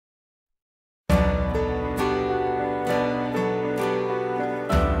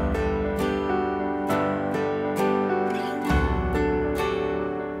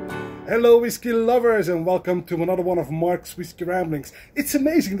Hello whiskey lovers, and welcome to another one of Mark's Whiskey Ramblings. It's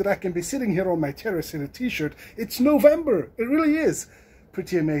amazing that I can be sitting here on my terrace in a t-shirt. It's November, it really is.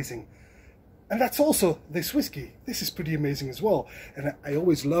 Pretty amazing. And that's also this whiskey. This is pretty amazing as well. And I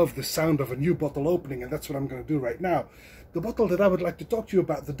always love the sound of a new bottle opening, and that's what I'm going to do right now. The bottle that I would like to talk to you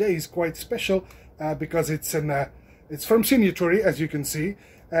about today is quite special because it's from Signatory, as you can see,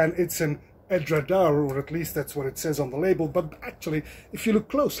 and it's an Edradour, or at least that's what it says on the label. But actually, if you look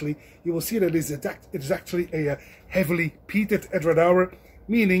closely, you will see that it is actually a heavily peated Edradour,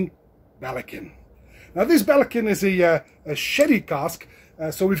 meaning Ballechin. Now this Ballechin is a sherry cask,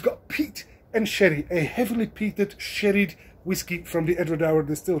 so we've got peat and sherry, a heavily peated sherried whiskey from the Edradour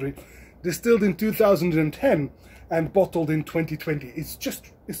distillery, distilled in 2010 and bottled in 2020. It's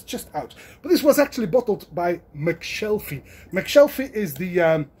just out. But this was actually bottled by McShelfie. McShelfie is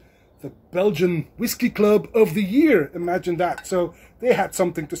the Belgian Whisky Club of the Year. Imagine that. So they had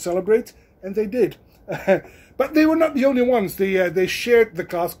something to celebrate, and they did. But they were not the only ones. They shared the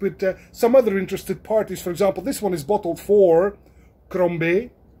cask with some other interested parties. For example, this one is bottled for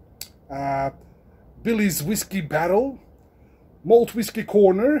Crombie, Billy's Whiskey Barrel, Malt Whiskey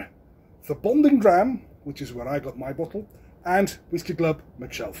Corner, the Bonding Dram, which is where I got my bottle, and Whisky Club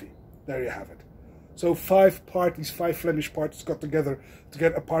McShelfie. There you have it. So 5 parties, 5 Flemish parties got together to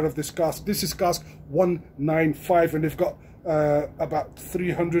get a part of this cask. This is cask 195, and they've got about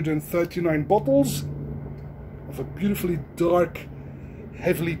 339 bottles of a beautifully dark,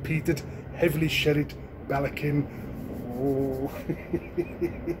 heavily peated, heavily sherried Ballechin. Oh.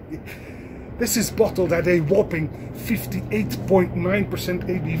 This is bottled at a whopping 58.9%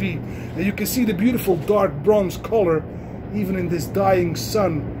 ABV. And you can see the beautiful dark bronze color even in this dying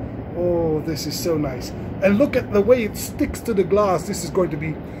sun. Oh, this is so nice. And look at the way it sticks to the glass. This is going to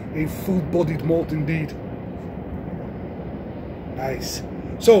be a full-bodied malt indeed. Nice.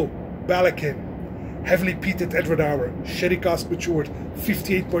 So, Ballechin, heavily peated Edradour, sherry cask matured,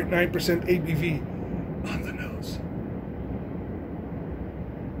 58.9% ABV on the nose.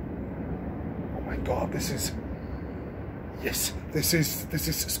 Oh my God, this is... Yes, this is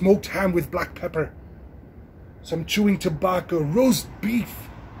smoked ham with black pepper, some chewing tobacco, roast beef.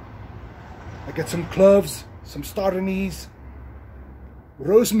 I get some cloves, some star anise,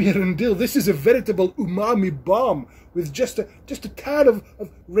 rosemary and dill. This is a veritable umami bomb with just a tad of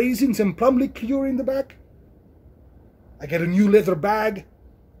raisins and plum liqueur in the back. I get a new leather bag.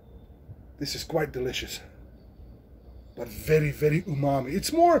 This is quite delicious, but very, very umami.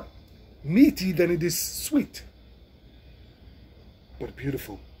 It's more meaty than it is sweet, but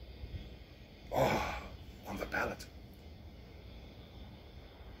beautiful. Oh, on the palate.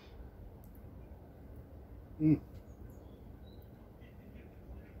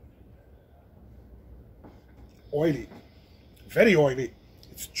 Oily, very oily.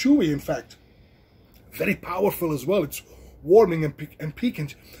 It's chewy, in fact. Very powerful as well. It's warming and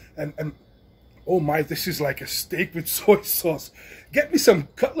piquant. And oh my, this is like a steak with soy sauce. Get me some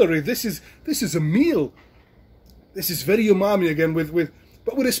cutlery. This is a meal. This is very umami again, but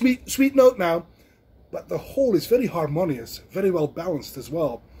with a sweet note now. But the whole is very harmonious, very well balanced as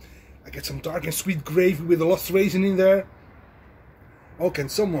well. I get some dark and sweet gravy with a lost raisin in there. Oh, can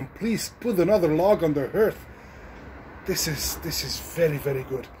someone please put another log on the hearth? This is very, very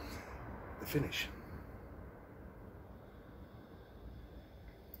good. The finish.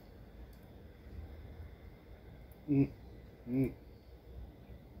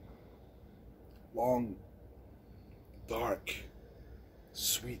 Long, dark,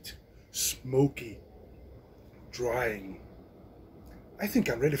 sweet, smoky, drying. I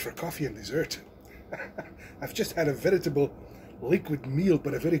think I'm ready for coffee and dessert. I've just had a veritable liquid meal,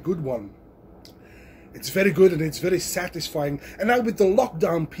 but a very good one. It's very good and it's very satisfying. And now with the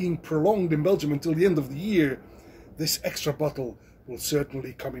lockdown being prolonged in Belgium until the end of the year, this extra bottle will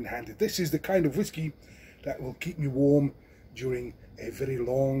certainly come in handy. This is the kind of whiskey that will keep me warm during a very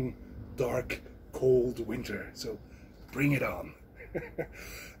long, dark, cold winter. So bring it on.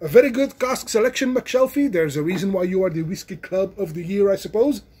 A very good cask selection, McShelfie. There's a reason why you are the Whisky Club of the Year, I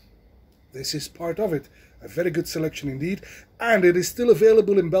suppose. This is part of it. A very good selection indeed. And it is still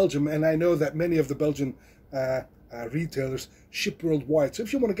available in Belgium. And I know that many of the Belgian retailers ship worldwide. So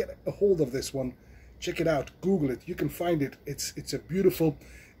if you want to get a hold of this one, check it out. Google it. You can find it. It's a beautiful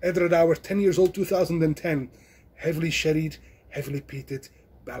Edradour, 10 years old, 2010. Heavily sherried, heavily peated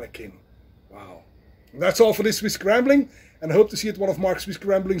Ballechin. Wow. And that's all for this Whiskey Rambling. And I hope to see you at one of Mark's Whiskey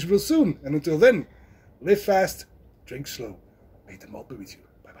Ramblings real soon. And until then, live fast, drink slow. May the malt be with you.